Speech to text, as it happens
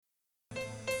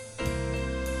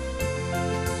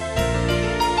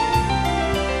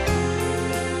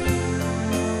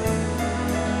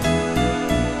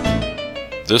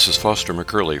This is Foster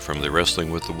McCurley from the Wrestling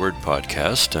with the Word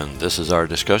podcast, and this is our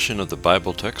discussion of the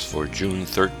Bible text for June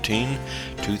 13,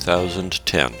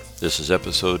 2010. This is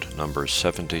episode number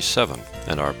 77,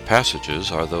 and our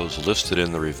passages are those listed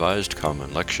in the Revised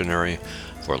Common Lectionary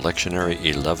for Lectionary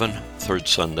 11, third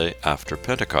Sunday after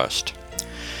Pentecost.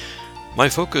 My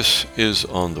focus is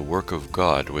on the work of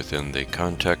God within the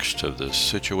context of the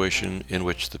situation in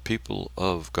which the people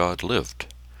of God lived.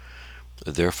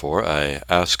 Therefore, I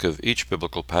ask of each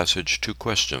biblical passage two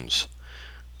questions.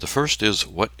 The first is,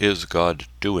 what is God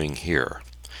doing here?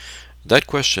 That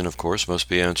question, of course, must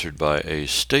be answered by a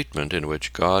statement in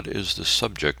which God is the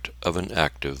subject of an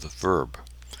active verb.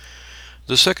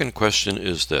 The second question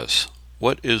is this: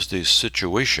 what is the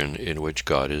situation in which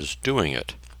God is doing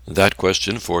it? That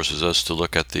question forces us to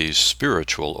look at the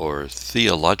spiritual or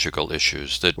theological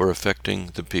issues that were affecting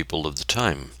the people of the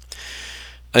time.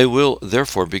 I will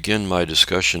therefore begin my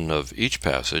discussion of each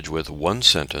passage with one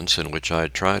sentence in which I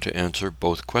try to answer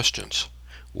both questions.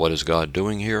 What is God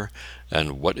doing here,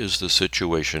 and what is the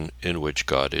situation in which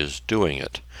God is doing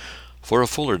it? For a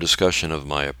fuller discussion of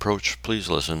my approach, please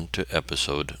listen to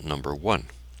episode number 1.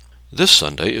 This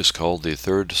Sunday is called the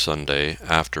third Sunday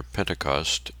after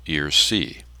Pentecost, Year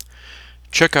C.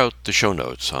 Check out the show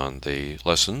notes on the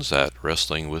lessons at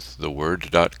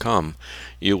wrestlingwiththeword.com.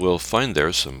 You will find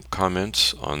there some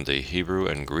comments on the Hebrew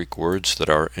and Greek words that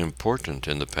are important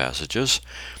in the passages,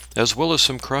 as well as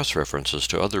some cross-references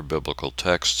to other biblical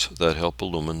texts that help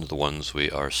illumine the ones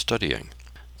we are studying.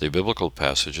 The biblical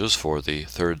passages for the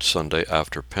third Sunday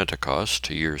after Pentecost,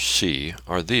 Year C,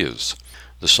 are these.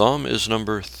 The psalm is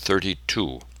number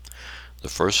 32. The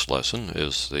first lesson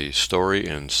is the story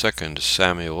in 2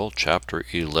 Samuel chapter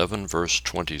 11, verse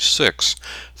 26,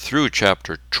 through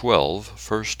chapter 12,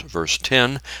 first verse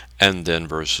 10, and then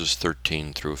verses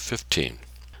 13 through 15.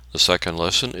 The second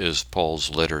lesson is Paul's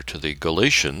letter to the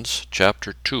Galatians,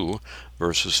 chapter 2,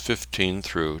 verses 15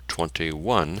 through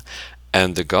 21,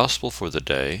 and the gospel for the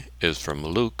day is from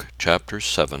Luke chapter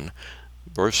 7,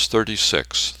 verse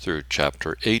 36 through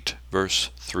chapter 8,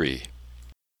 verse 3.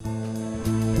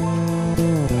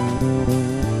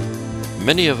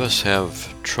 Many of us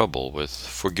have trouble with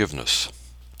forgiveness.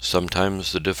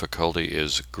 Sometimes the difficulty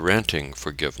is granting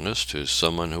forgiveness to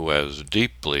someone who has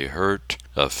deeply hurt,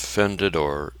 offended,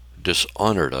 or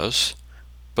dishonored us,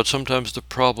 but sometimes the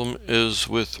problem is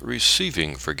with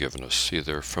receiving forgiveness,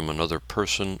 either from another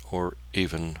person or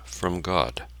even from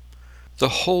God. The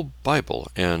whole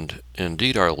Bible, and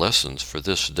indeed our lessons for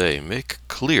this day, make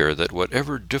clear that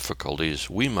whatever difficulties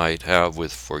we might have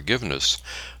with forgiveness,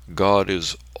 God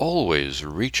is always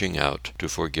reaching out to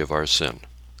forgive our sin.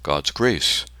 God's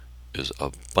grace is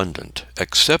abundant.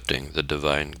 Accepting the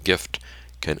divine gift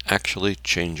can actually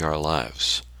change our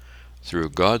lives. Through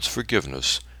God's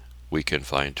forgiveness, we can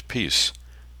find peace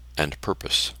and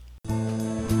purpose.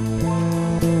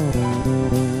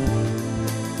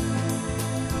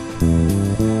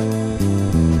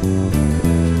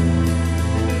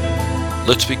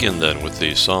 Let's begin then with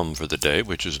the psalm for the day,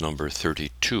 which is number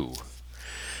 32.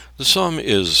 The psalm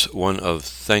is one of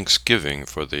thanksgiving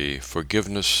for the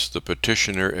forgiveness the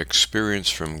petitioner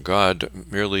experienced from God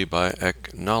merely by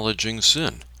acknowledging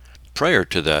sin. Prior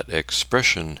to that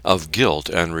expression of guilt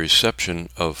and reception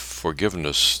of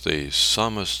forgiveness, the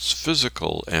psalmist's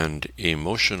physical and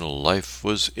emotional life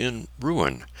was in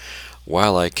ruin.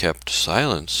 While I kept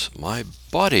silence, my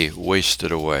body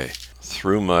wasted away.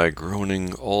 Through my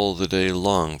groaning all the day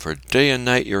long, for day and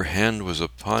night your hand was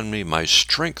upon me, my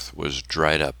strength was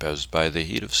dried up as by the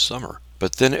heat of summer.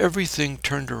 But then everything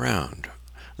turned around.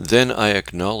 Then I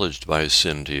acknowledged my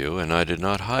sin to you, and I did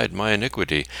not hide my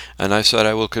iniquity. And I said,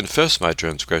 I will confess my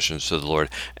transgressions to the Lord,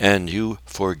 and you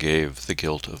forgave the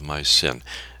guilt of my sin.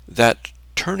 That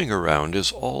turning around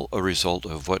is all a result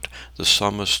of what the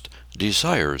psalmist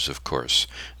desires, of course.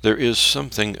 There is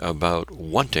something about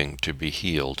wanting to be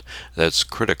healed that's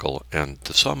critical, and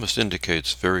the psalmist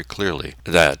indicates very clearly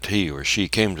that he or she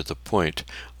came to the point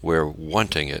where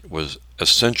wanting it was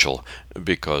essential,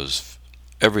 because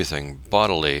everything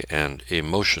bodily and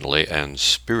emotionally and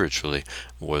spiritually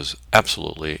was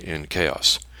absolutely in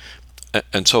chaos.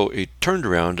 And so he turned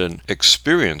around and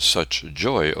experienced such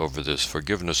joy over this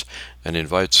forgiveness and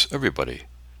invites everybody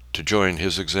to join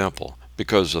his example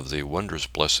because of the wondrous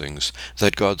blessings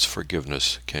that God's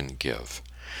forgiveness can give.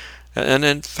 And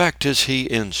in fact, as he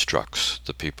instructs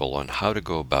the people on how to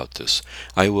go about this,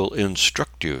 I will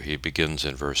instruct you, he begins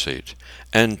in verse 8,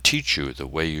 and teach you the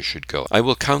way you should go. I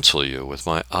will counsel you with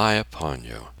my eye upon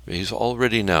you. He's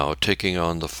already now taking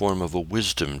on the form of a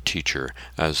wisdom teacher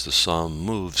as the psalm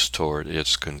moves toward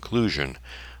its conclusion.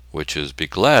 which is, be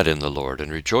glad in the Lord,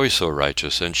 and rejoice, O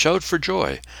righteous, and shout for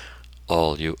joy,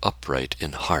 all you upright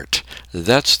in heart.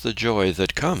 That's the joy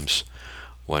that comes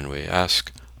when we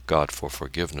ask God for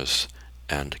forgiveness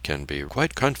and can be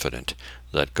quite confident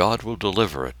that God will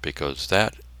deliver it, because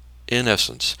that, in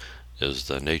essence, is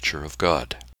the nature of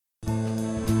God.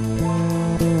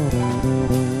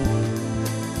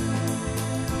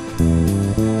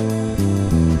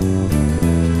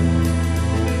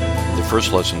 The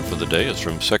first lesson for the day is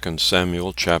from 2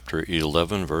 Samuel chapter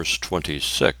 11, verse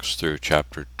 26 through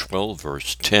chapter 12,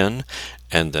 verse 10,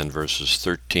 and then verses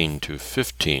 13 to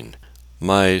 15.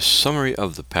 My summary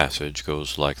of the passage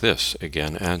goes like this,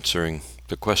 again answering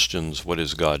the questions, what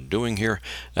is God doing here,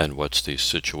 and what's the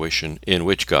situation in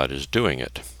which God is doing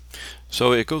it.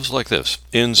 So it goes like this.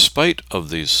 In spite of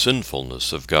the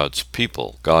sinfulness of God's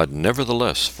people, God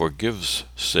nevertheless forgives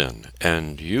sin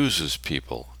and uses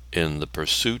people in the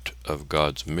pursuit of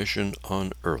God's mission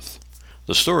on earth.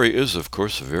 The story is, of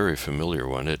course, a very familiar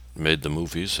one. It made the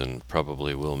movies and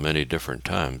probably will many different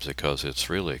times because it's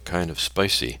really kind of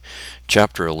spicy.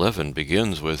 Chapter 11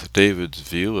 begins with David's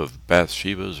view of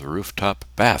Bathsheba's rooftop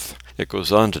bath. It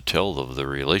goes on to tell of the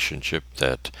relationship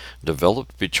that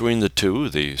developed between the two,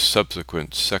 the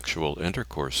subsequent sexual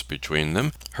intercourse between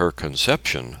them, her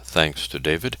conception, thanks to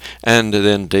David, and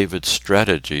then David's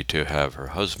strategy to have her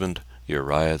husband,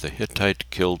 Uriah the Hittite,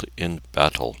 killed in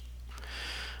battle.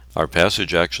 Our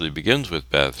passage actually begins with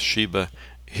Bathsheba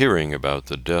hearing about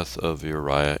the death of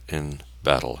Uriah in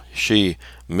battle. She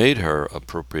made her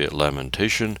appropriate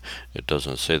lamentation. It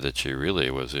doesn't say that she really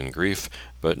was in grief,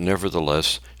 but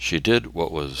nevertheless she did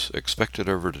what was expected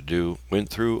of her to do, went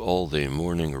through all the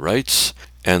mourning rites,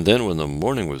 and then when the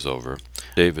mourning was over,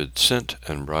 David sent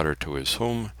and brought her to his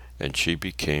home, and she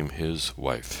became his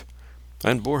wife,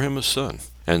 and bore him a son.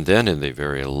 And then in the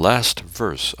very last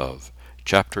verse of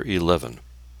chapter 11,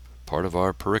 part of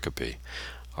our pericope,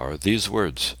 are these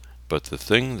words, "But the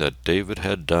thing that David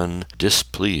had done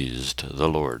displeased the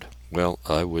Lord." Well,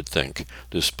 I would think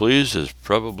displeased is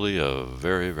probably a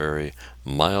very, very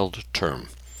mild term.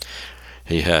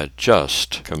 He had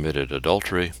just committed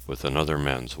adultery with another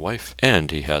man's wife, and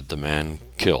he had the man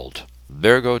killed.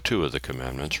 There go two of the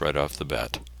commandments right off the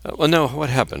bat. Well, now, what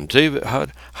happened? David,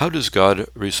 how does God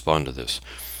respond to this?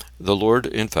 The Lord,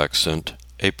 in fact, sent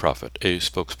a prophet, a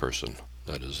spokesperson.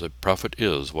 That is, a prophet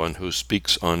is one who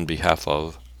speaks on behalf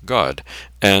of God.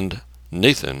 And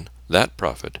Nathan, that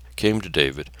prophet, came to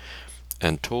David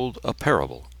and told a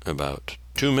parable about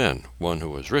two men, one who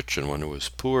was rich and one who was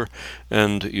poor,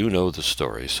 and you know the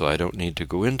story, so I don't need to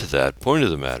go into that. Point of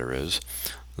the matter is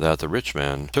that the rich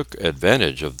man took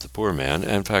advantage of the poor man,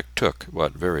 in fact took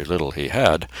what very little he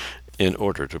had, in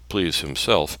order to please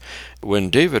himself.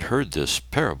 When David heard this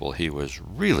parable, he was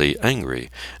really angry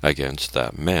against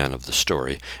that man of the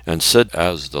story, and said,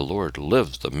 "As the Lord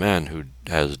lives, the man who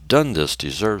has done this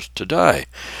deserves to die,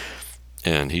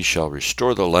 and he shall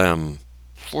restore the lamb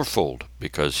fourfold,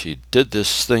 because he did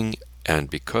this thing, and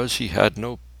because he had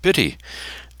no pity."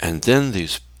 And then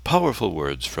these powerful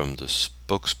words from the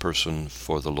spokesperson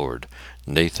for the Lord.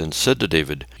 Nathan said to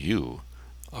David, "You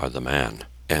are the man."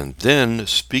 And then,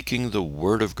 speaking the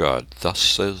word of God, "Thus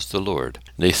says the Lord,"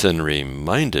 Nathan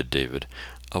reminded David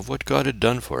of what God had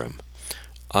done for him.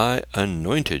 "I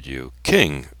anointed you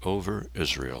king over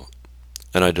Israel,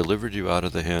 and I delivered you out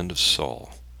of the hand of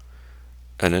Saul."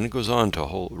 And then it goes on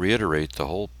to reiterate the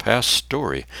whole past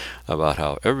story about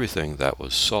how everything that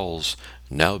was Saul's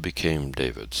now became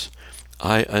David's.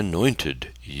 "I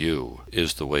anointed you"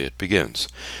 is the way it begins.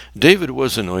 David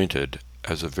was anointed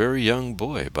as a very young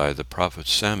boy by the prophet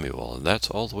Samuel, and that's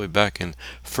all the way back in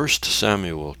 1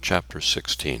 Samuel chapter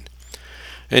 16.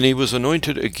 And he was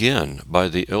anointed again by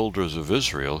the elders of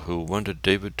Israel, who wanted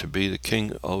David to be the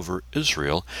king over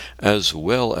Israel as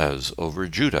well as over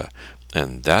Judah,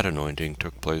 and that anointing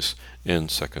took place in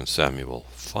 2 Samuel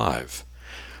 5.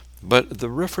 But the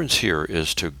reference here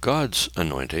is to God's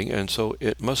anointing, and so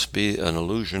it must be an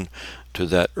allusion to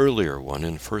that earlier one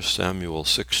in 1 Samuel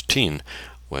 16,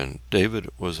 when David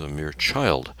was a mere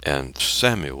child, and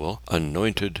Samuel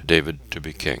anointed David to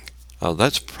be king.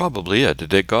 That's probably it.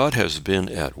 That God has been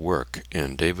at work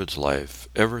in David's life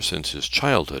ever since his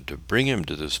childhood to bring him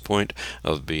to this point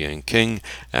of being king,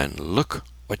 and look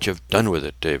what you've done with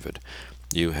it, David.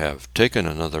 You have taken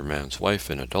another man's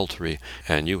wife in adultery,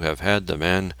 and you have had the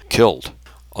man killed.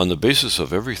 On the basis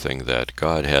of everything that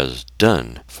God has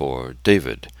done for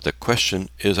David, the question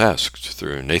is asked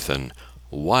through Nathan,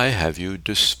 "Why have you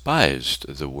despised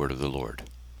the word of the Lord?"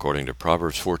 According to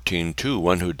Proverbs 14:2,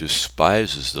 one who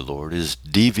despises the Lord is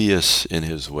devious in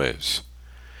his ways.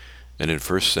 And in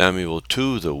 1 Samuel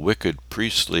 2, the wicked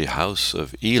priestly house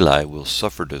of Eli will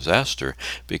suffer disaster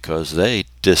because they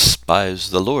despise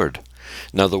the Lord.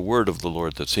 Now, the word of the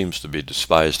Lord that seems to be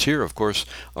despised here, of course,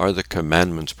 are the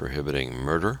commandments prohibiting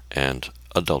murder and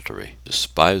adultery.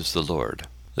 Despise the Lord.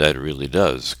 That really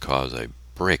does cause a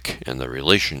break in the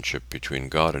relationship between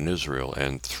God and Israel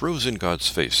and throws in God's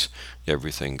face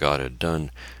everything God had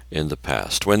done in the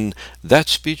past. When that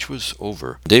speech was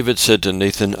over, David said to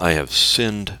Nathan, I have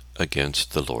sinned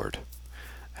against the Lord.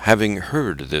 Having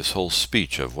heard this whole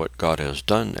speech of what God has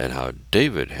done and how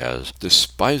David has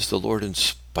despised the Lord in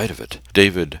spite of it,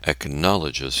 David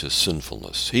acknowledges his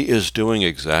sinfulness. He is doing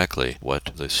exactly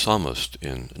what the psalmist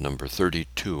in number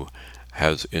 32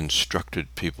 has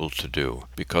instructed people to do.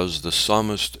 Because the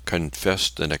psalmist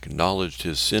confessed and acknowledged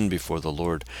his sin before the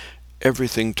Lord,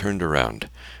 everything turned around.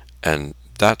 And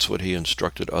that's what he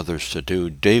instructed others to do.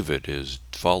 David is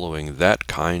following that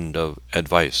kind of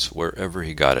advice wherever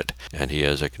he got it. And he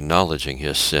is acknowledging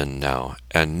his sin now.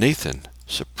 And Nathan,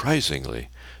 surprisingly,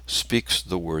 speaks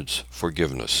the words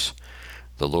forgiveness.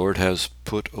 The Lord has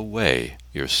put away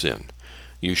your sin.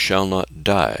 You shall not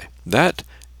die. That,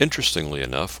 interestingly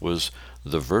enough, was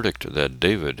the verdict that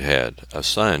David had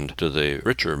assigned to the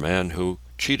richer man who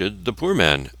cheated the poor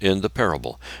man in the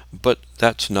parable. But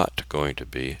that's not going to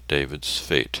be David's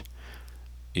fate.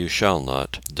 You shall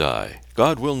not die.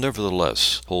 God will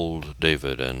nevertheless hold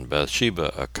David and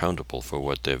Bathsheba accountable for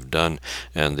what they've done,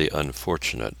 and the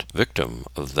unfortunate victim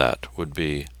of that would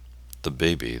be the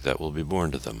baby that will be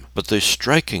born to them. But the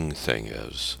striking thing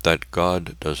is that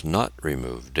God does not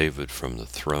remove David from the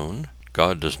throne.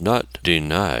 God does not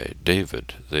deny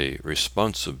David the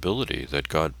responsibility that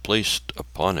God placed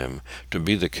upon him to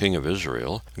be the king of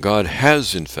Israel. God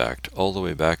has, in fact, all the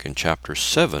way back in chapter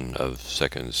 7 of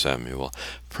 2 Samuel,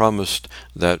 promised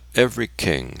that every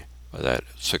king that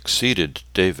succeeded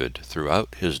David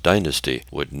throughout his dynasty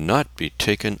would not be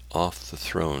taken off the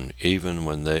throne even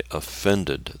when they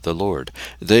offended the Lord.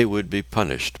 They would be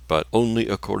punished, but only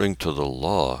according to the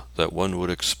law that one would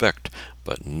expect,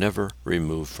 but never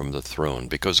removed from the throne,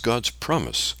 because God's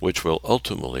promise, which will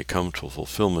ultimately come to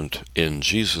fulfillment in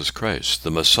Jesus Christ,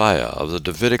 the Messiah of the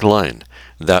Davidic line,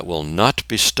 that will not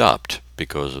be stopped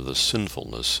because of the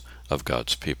sinfulness of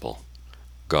God's people.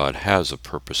 God has a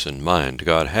purpose in mind.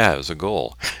 God has a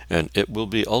goal, and it will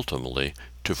be ultimately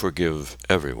to forgive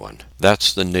everyone.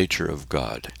 That's the nature of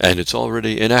God, and it's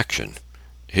already in action,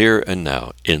 here and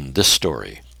now, in this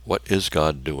story. What is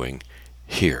God doing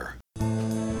here?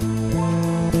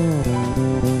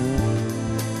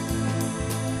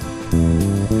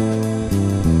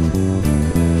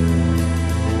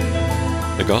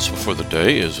 The Gospel for the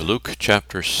day is Luke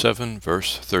chapter 7,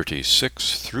 verse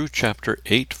 36 through chapter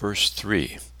 8, verse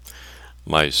 3.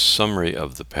 My summary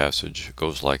of the passage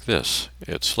goes like this.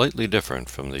 It's slightly different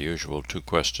from the usual two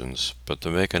questions, but to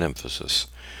make an emphasis.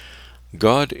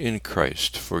 God in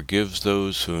Christ forgives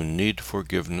those who need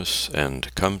forgiveness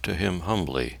and come to Him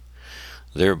humbly,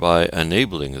 thereby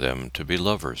enabling them to be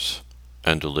lovers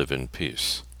and to live in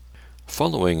peace.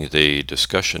 Following the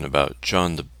discussion about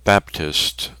John the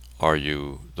Baptist, are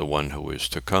you the one who is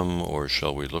to come, or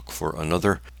shall we look for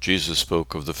another? Jesus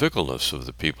spoke of the fickleness of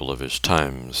the people of his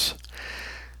times.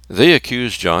 They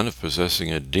accuse John of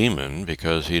possessing a demon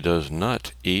because he does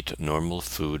not eat normal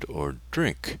food or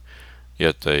drink.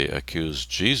 Yet they accuse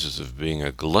Jesus of being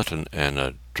a glutton and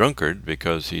a drunkard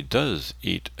because he does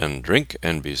eat and drink,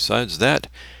 and besides that,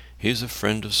 he's a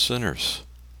friend of sinners.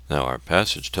 Now our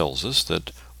passage tells us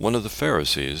that one of the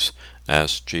Pharisees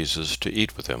asked Jesus to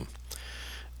eat with him.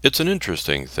 It's an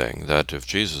interesting thing that if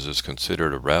Jesus is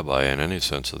considered a rabbi in any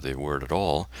sense of the word at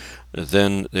all,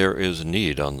 then there is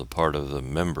need on the part of the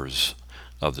members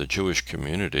of the Jewish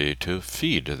community to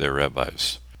feed their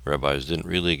rabbis. Rabbis didn't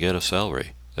really get a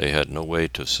salary. They had no way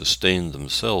to sustain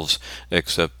themselves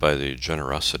except by the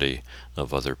generosity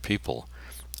of other people.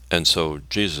 And so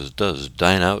Jesus does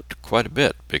dine out quite a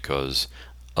bit because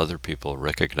other people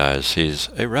recognize he's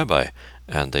a rabbi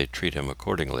and they treat him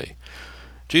accordingly.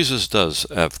 Jesus does,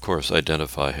 of course,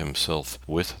 identify himself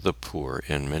with the poor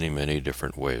in many, many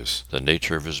different ways. The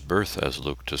nature of his birth, as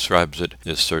Luke describes it,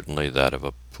 is certainly that of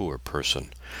a poor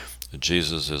person.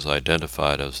 Jesus is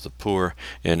identified as the poor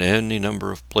in any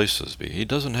number of places. He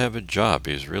doesn't have a job.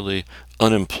 He's really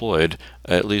unemployed.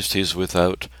 At least he's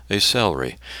without a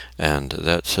salary. And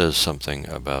that says something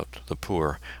about the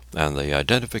poor and the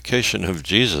identification of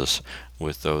Jesus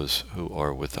with those who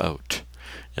are without.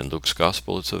 In Luke's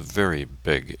Gospel, it's a very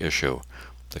big issue,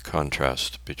 the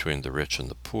contrast between the rich and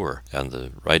the poor, and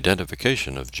the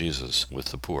identification of Jesus with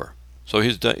the poor. So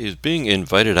he's being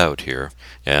invited out here,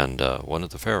 and one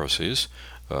of the Pharisees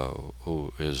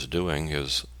who is doing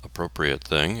his appropriate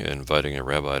thing, inviting a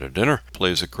rabbi to dinner,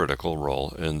 plays a critical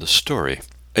role in the story.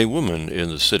 A woman in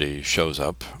the city shows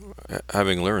up,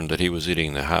 having learned that he was eating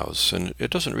in the house, and it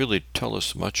doesn't really tell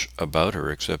us much about her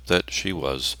except that she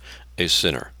was a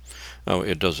sinner. Now,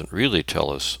 it doesn't really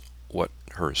tell us what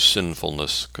her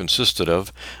sinfulness consisted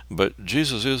of, but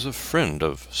Jesus is a friend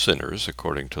of sinners,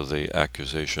 according to the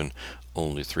accusation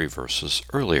only 3 verses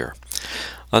earlier.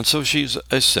 And so she's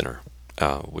a sinner.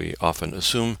 We often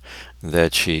assume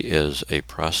that she is a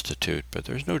prostitute, but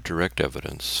there's no direct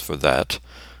evidence for that,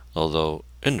 although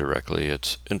indirectly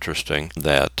it's interesting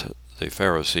that the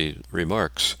Pharisee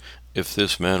remarks, if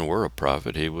this man were a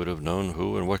prophet, he would have known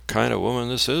who and what kind of woman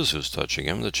this is who's touching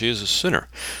him, that she is a sinner.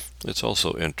 It's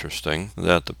also interesting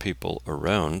that the people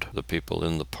around, the people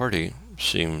in the party,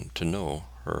 seem to know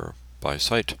her by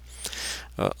sight.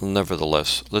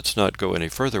 Nevertheless, let's not go any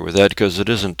further with that because it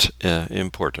isn't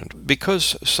important.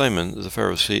 Because Simon the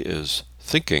Pharisee is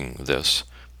thinking this,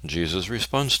 Jesus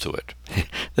responds to it.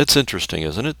 That's interesting,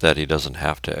 isn't it? That he doesn't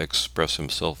have to express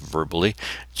himself verbally.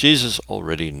 Jesus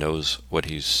already knows what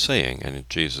he's saying, and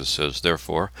Jesus says,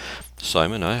 therefore,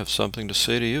 Simon, I have something to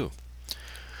say to you.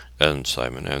 And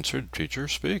Simon answered, Teacher,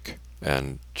 speak.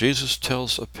 And Jesus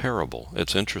tells a parable.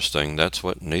 It's interesting. That's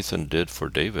what Nathan did for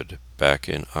David back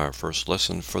in our first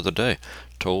lesson for the day.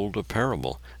 Told a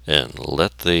parable and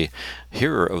let the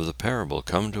hearer of the parable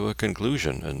come to a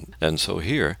conclusion. And so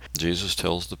here, Jesus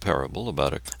tells the parable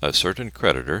about a certain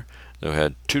creditor who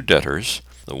had 2 debtors.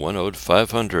 The one owed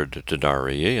 500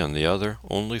 denarii and the other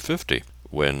only 50.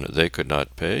 When they could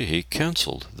not pay, he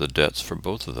canceled the debts for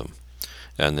both of them.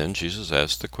 And then Jesus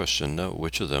asked the question, now,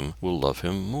 which of them will love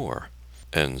him more?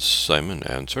 And Simon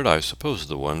answered, I suppose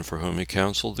the one for whom he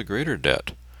canceled the greater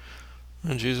debt.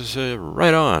 And Jesus said,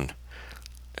 right on.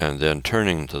 And then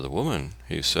turning to the woman,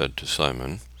 he said to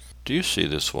Simon, do you see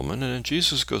this woman? And then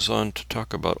Jesus goes on to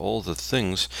talk about all the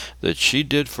things that she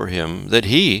did for him that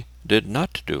he did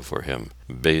not do for him.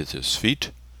 Bathed his feet,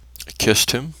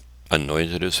 kissed him,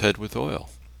 anointed his head with oil.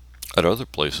 At other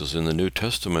places in the New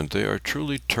Testament, they are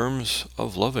truly terms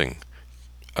of loving.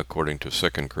 According to 2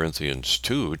 Corinthians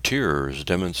 2, tears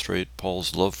demonstrate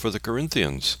Paul's love for the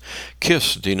Corinthians.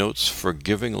 Kiss denotes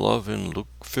forgiving love in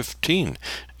Luke 15.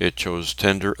 It shows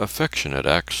tender affection at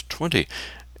Acts 20.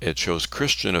 It shows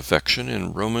Christian affection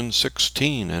in Romans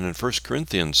 16 and in 1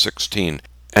 Corinthians 16.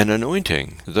 And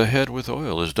anointing the head with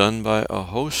oil is done by a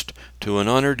host to an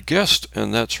honored guest,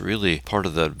 and that's really part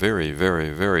of that very, very,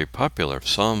 very popular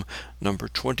Psalm number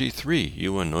 23.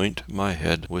 You anoint my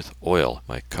head with oil,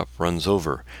 my cup runs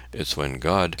over. It's when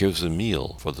God gives a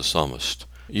meal for the psalmist.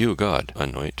 You, God,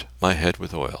 anoint my head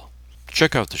with oil.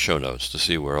 Check out the show notes to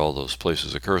see where all those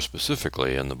places occur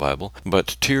specifically in the Bible,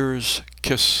 but tears,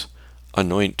 kiss,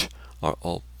 anoint are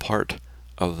all part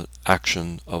of the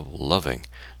action of loving.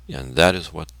 And that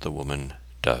is what the woman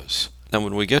does. Now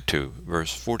when we get to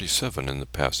verse 47 in the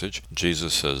passage,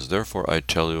 Jesus says, therefore I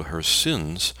tell you, her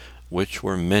sins, which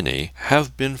were many,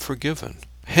 have been forgiven.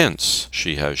 Hence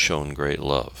she has shown great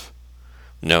love.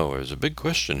 Now there's a big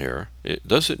question here.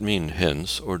 Does it mean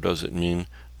hence, or does it mean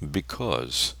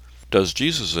because? Does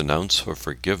Jesus announce her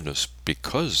forgiveness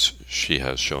because she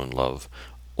has shown love,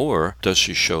 or does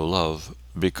she show love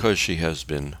because she has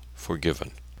been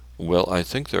forgiven? Well, I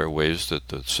think there are ways that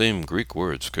the same Greek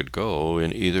words could go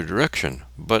in either direction,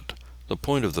 but the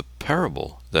point of the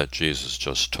parable that Jesus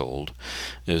just told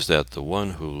is that the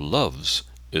one who loves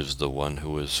is the one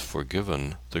who is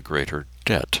forgiven the greater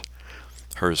debt.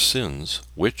 Her sins,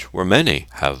 which were many,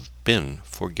 have been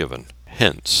forgiven.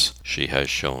 Hence, she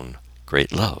has shown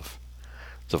great love.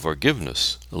 The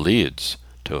forgiveness leads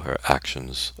to her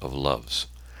actions of loves.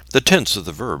 The tense of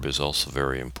the verb is also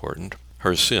very important.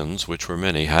 Her sins, which were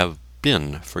many, have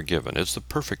been forgiven. It's the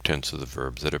perfect tense of the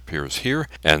verb that appears here,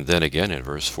 and then again in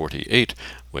verse 48,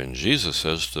 when Jesus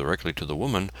says directly to the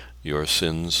woman, your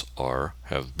sins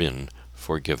have been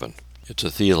forgiven. It's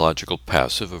a theological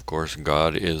passive. Of course,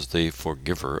 God is the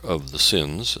forgiver of the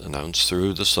sins, announced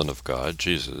through the Son of God,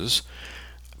 Jesus.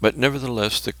 But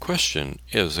nevertheless, the question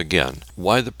is, again,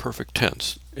 why the perfect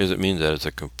tense? Does it mean that it's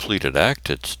a completed act?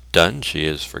 It's done? She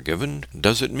is forgiven?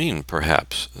 Does it mean,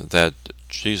 perhaps, that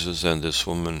Jesus and this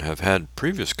woman have had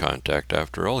previous contact?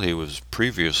 After all, he was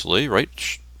previously, right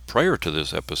prior to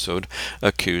this episode,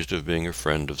 accused of being a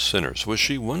friend of sinners. Was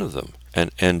she one of them?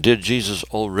 And did Jesus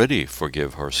already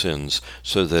forgive her sins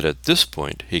so that at this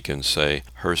point he can say,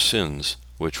 her sins,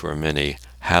 which were many,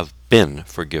 have been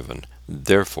forgiven.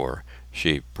 Therefore,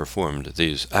 she performed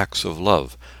these acts of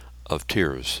love, of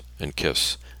tears and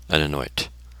kiss and anoint.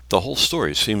 The whole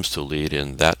story seems to lead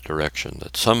in that direction,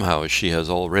 that somehow she has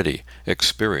already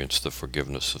experienced the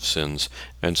forgiveness of sins,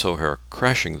 and so her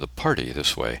crashing the party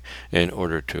this way, in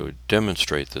order to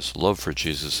demonstrate this love for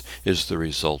Jesus, is the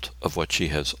result of what she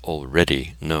has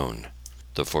already known.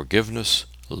 The forgiveness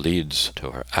leads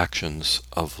to her actions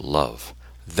of love.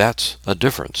 That's a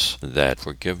difference that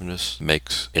forgiveness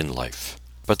makes in life.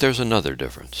 But there's another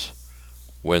difference.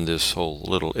 When this whole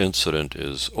little incident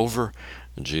is over,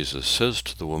 Jesus says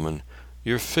to the woman,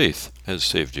 "Your faith has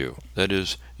saved you." That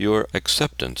is, your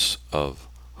acceptance of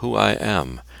who I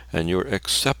am and your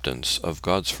acceptance of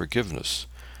God's forgiveness.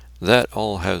 That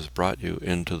all has brought you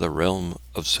into the realm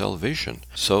of salvation.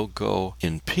 So go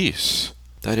in peace.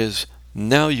 That is,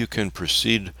 now you can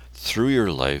proceed through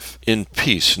your life in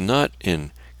peace, not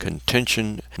in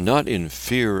contention, not in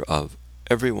fear of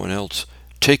everyone else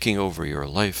taking over your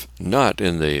life, not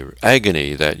in the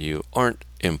agony that you aren't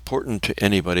important to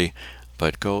anybody,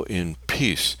 but go in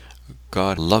peace.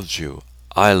 God loves you.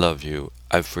 I love you.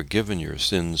 I've forgiven your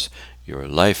sins. Your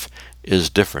life is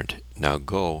different. Now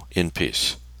go in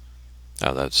peace.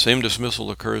 Now that same dismissal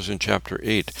occurs in chapter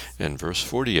 8 and verse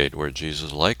 48, where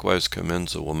Jesus likewise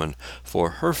commends the woman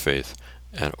for her faith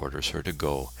and orders her to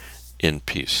go in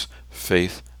peace.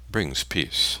 Faith brings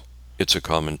peace. It's a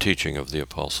common teaching of the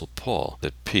Apostle Paul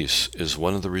that peace is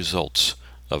one of the results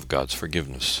of God's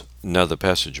forgiveness. Now the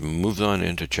passage moves on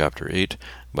into chapter 8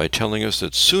 by telling us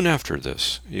that soon after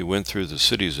this he went through the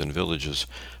cities and villages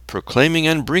proclaiming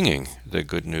and bringing the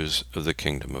good news of the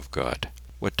kingdom of God.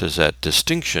 What does that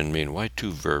distinction mean? Why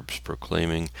two verbs,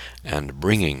 proclaiming and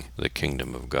bringing the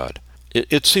kingdom of God?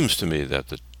 It seems to me that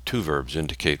the two verbs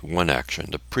indicate one action.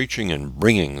 The preaching and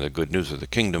bringing the good news of the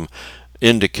kingdom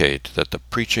indicate that the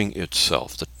preaching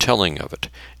itself, the telling of it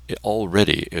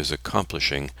already is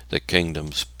accomplishing the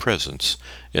kingdom's presence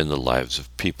in the lives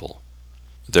of people.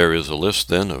 There is a list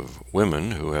then of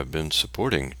women who have been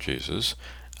supporting Jesus,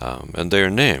 and they are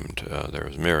named. There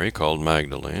is Mary, called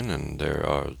Magdalene, and there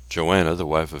are Joanna, the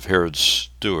wife of Herod's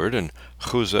steward, and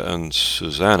Chuza and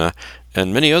Susanna,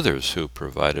 and many others who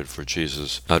provided for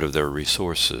Jesus out of their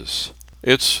resources.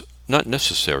 It's not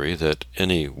necessary that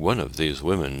any one of these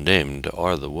women named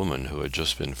are the woman who had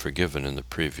just been forgiven in the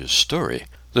previous story.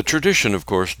 The tradition, of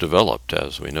course, developed,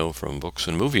 as we know from books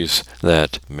and movies,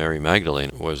 that Mary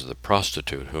Magdalene was the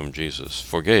prostitute whom Jesus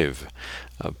forgave.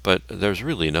 But there's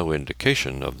really no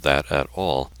indication of that at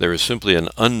all. There is simply an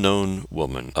unknown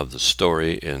woman of the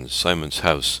story in Simon's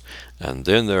house, and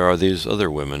then there are these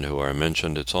other women who are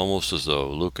mentioned. It's almost as though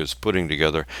Luke is putting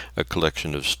together a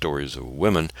collection of stories of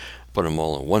women, put them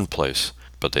all in one place,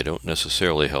 but they don't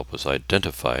necessarily help us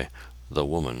identify the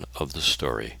woman of the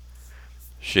story.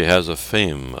 She has a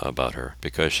fame about her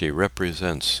because she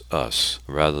represents us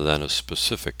rather than a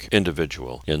specific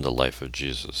individual in the life of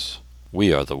Jesus.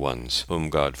 We are the ones whom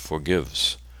God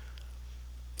forgives,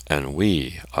 and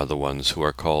we are the ones who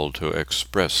are called to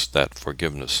express that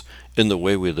forgiveness in the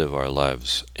way we live our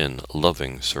lives in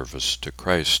loving service to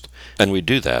Christ, and we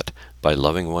do that by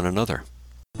loving one another.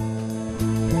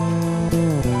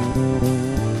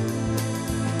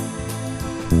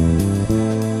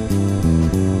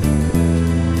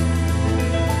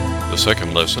 The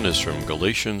second lesson is from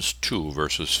Galatians 2,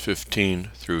 verses 15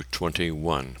 through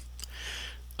 21.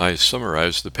 I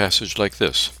summarize the passage like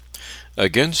this: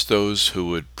 "Against those who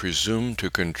would presume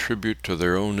to contribute to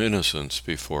their own innocence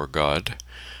before God,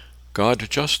 God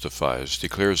justifies,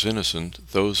 declares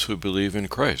innocent those who believe in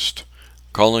Christ,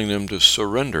 calling them to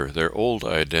surrender their old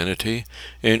identity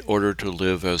in order to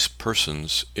live as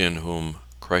persons in whom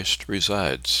Christ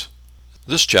resides."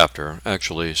 This chapter,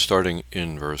 actually starting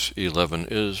in verse 11,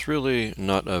 is really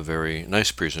not a very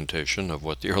nice presentation of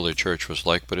what the early church was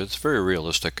like, but it's very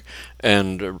realistic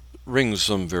and rings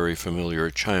some very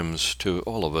familiar chimes to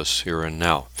all of us here and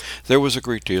now. There was a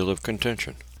great deal of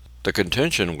contention. The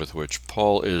contention with which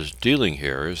Paul is dealing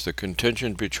here is the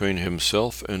contention between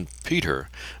himself and Peter,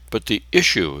 but the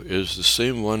issue is the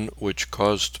same one which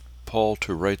caused Paul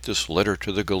to write this letter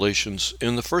to the Galatians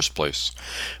in the first place,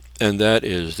 and that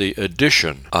is the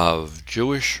addition of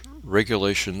Jewish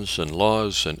regulations and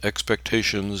laws and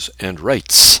expectations and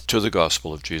rights to the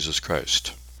gospel of Jesus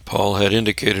Christ. Paul had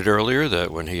indicated earlier that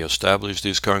when he established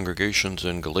these congregations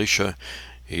in Galatia,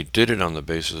 he did it on the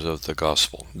basis of the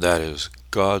gospel. That is,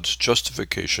 God's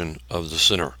justification of the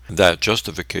sinner. That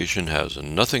justification has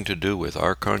nothing to do with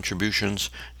our contributions.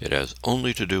 It has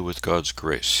only to do with God's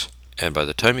grace. And by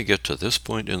the time you get to this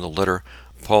point in the letter,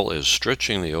 Paul is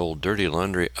stretching the old dirty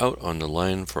laundry out on the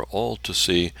line for all to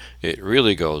see. It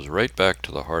really goes right back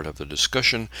to the heart of the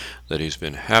discussion that he's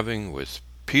been having with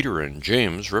Peter and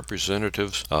James,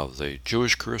 representatives of the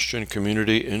Jewish Christian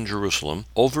community in Jerusalem,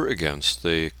 over against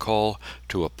the call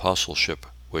to apostleship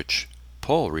which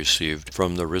Paul received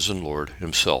from the risen Lord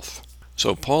himself.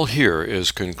 So Paul here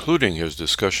is concluding his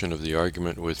discussion of the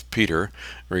argument with Peter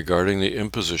regarding the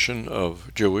imposition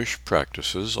of Jewish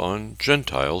practices on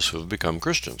Gentiles who have become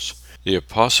Christians. The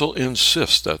apostle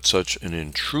insists that such an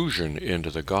intrusion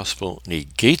into the gospel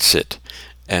negates it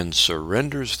and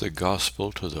surrenders the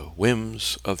gospel to the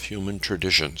whims of human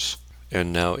traditions.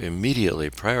 And now immediately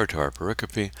prior to our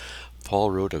pericope,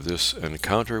 Paul wrote of this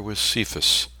encounter with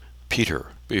Cephas, Peter.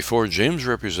 Before James'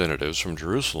 representatives from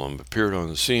Jerusalem appeared on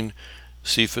the scene,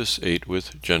 Cephas ate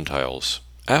with Gentiles.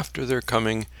 After their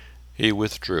coming, he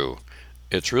withdrew.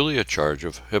 It's really a charge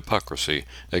of hypocrisy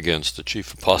against the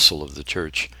chief apostle of the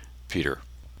church, Peter.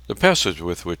 The passage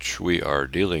with which we are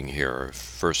dealing here,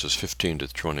 verses 15 to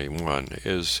 21,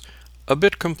 is a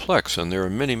bit complex, and there are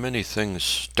many things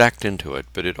stacked into it,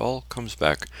 but it all comes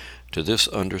back to this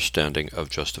understanding of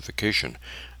justification.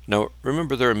 Now,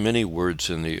 remember, there are many words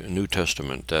in the New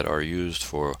Testament that are used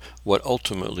for what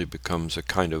ultimately becomes a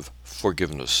kind of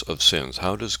forgiveness of sins.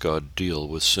 How does God deal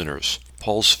with sinners?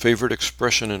 Paul's favorite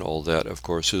expression in all that, of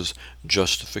course, is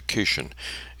justification.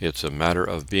 It's a matter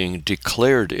of being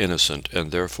declared innocent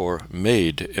and therefore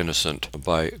made innocent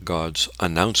by God's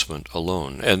announcement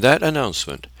alone. And that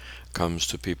announcement comes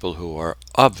to people who are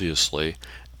obviously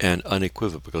and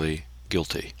unequivocally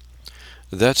guilty.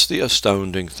 That's the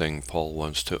astounding thing Paul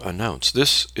wants to announce.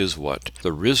 This is what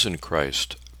the risen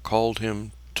Christ called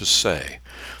him to say,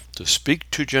 to speak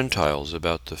to Gentiles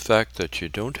about the fact that you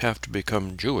don't have to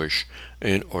become Jewish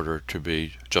in order to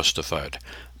be justified.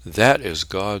 That is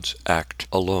God's act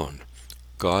alone.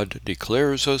 God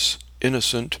declares us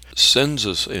innocent, sends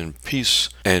us in peace,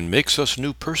 and makes us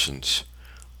new persons.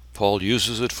 Paul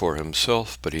uses it for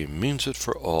himself, but he means it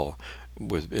for all.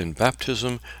 In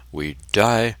baptism, we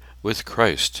die with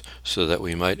Christ so that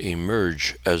we might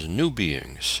emerge as new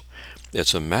beings.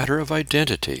 It's a matter of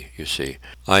identity, you see.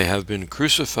 I have been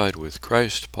crucified with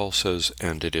Christ, Paul says,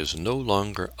 and it is no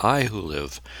longer I who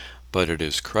live, but it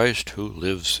is Christ who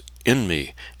lives in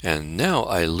me, and now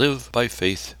I live by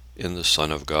faith in the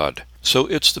Son of God. So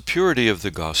it's the purity of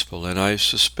the gospel, and I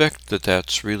suspect that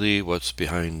that's really what's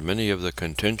behind many of the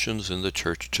contentions in the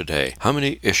church today. How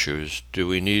many issues do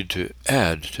we need to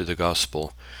add to the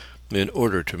gospel in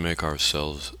order to make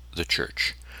ourselves the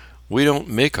church? We don't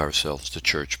make ourselves the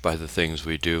church by the things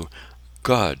we do.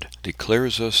 God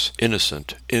declares us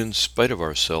innocent in spite of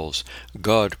ourselves.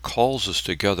 God calls us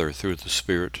together through the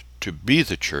Spirit to be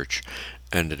the church,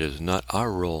 and it is not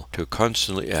our role to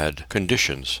constantly add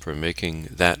conditions for making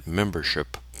that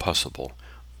membership possible.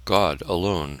 God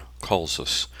alone calls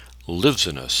us, lives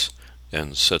in us,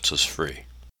 and sets us free.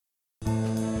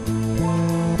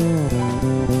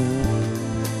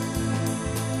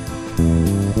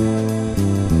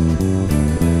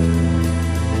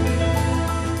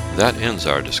 That ends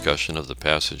our discussion of the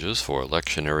passages for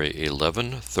Lectionary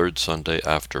 11, third Sunday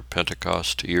after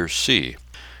Pentecost, Year C.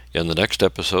 In the next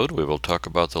episode, we will talk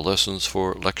about the lessons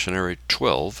for Lectionary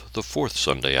 12, the fourth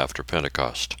Sunday after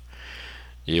Pentecost.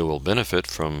 You will benefit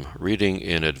from reading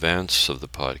in advance of the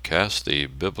podcast the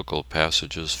biblical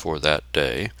passages for that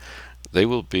day. They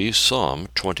will be Psalm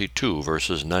 22,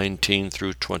 verses 19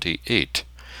 through 28.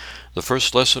 The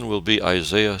first lesson will be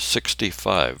Isaiah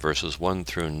 65, verses 1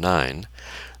 through 9.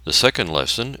 The second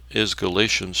lesson is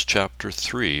Galatians chapter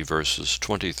 3, verses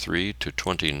 23 to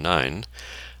 29.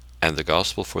 And the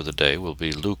gospel for the day will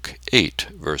be Luke 8,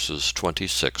 verses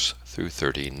 26 through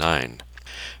 39.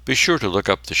 Be sure to look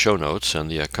up the show notes and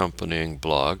the accompanying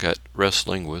blog at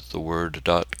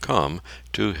wrestlingwiththeword.com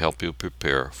to help you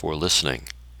prepare for listening.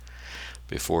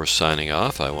 Before signing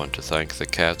off, I want to thank the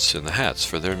Cats in the Hats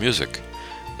for their music.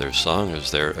 Their song is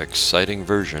their exciting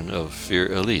version of Für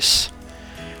Elise.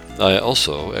 I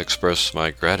also express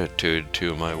my gratitude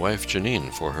to my wife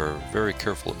Janine for her very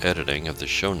careful editing of the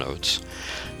show notes,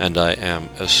 and I am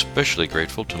especially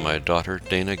grateful to my daughter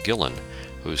Dana Gillen,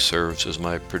 who serves as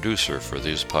my producer for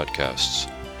these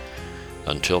podcasts.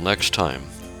 Until next time,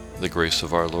 the grace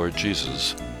of our Lord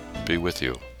Jesus be with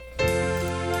you.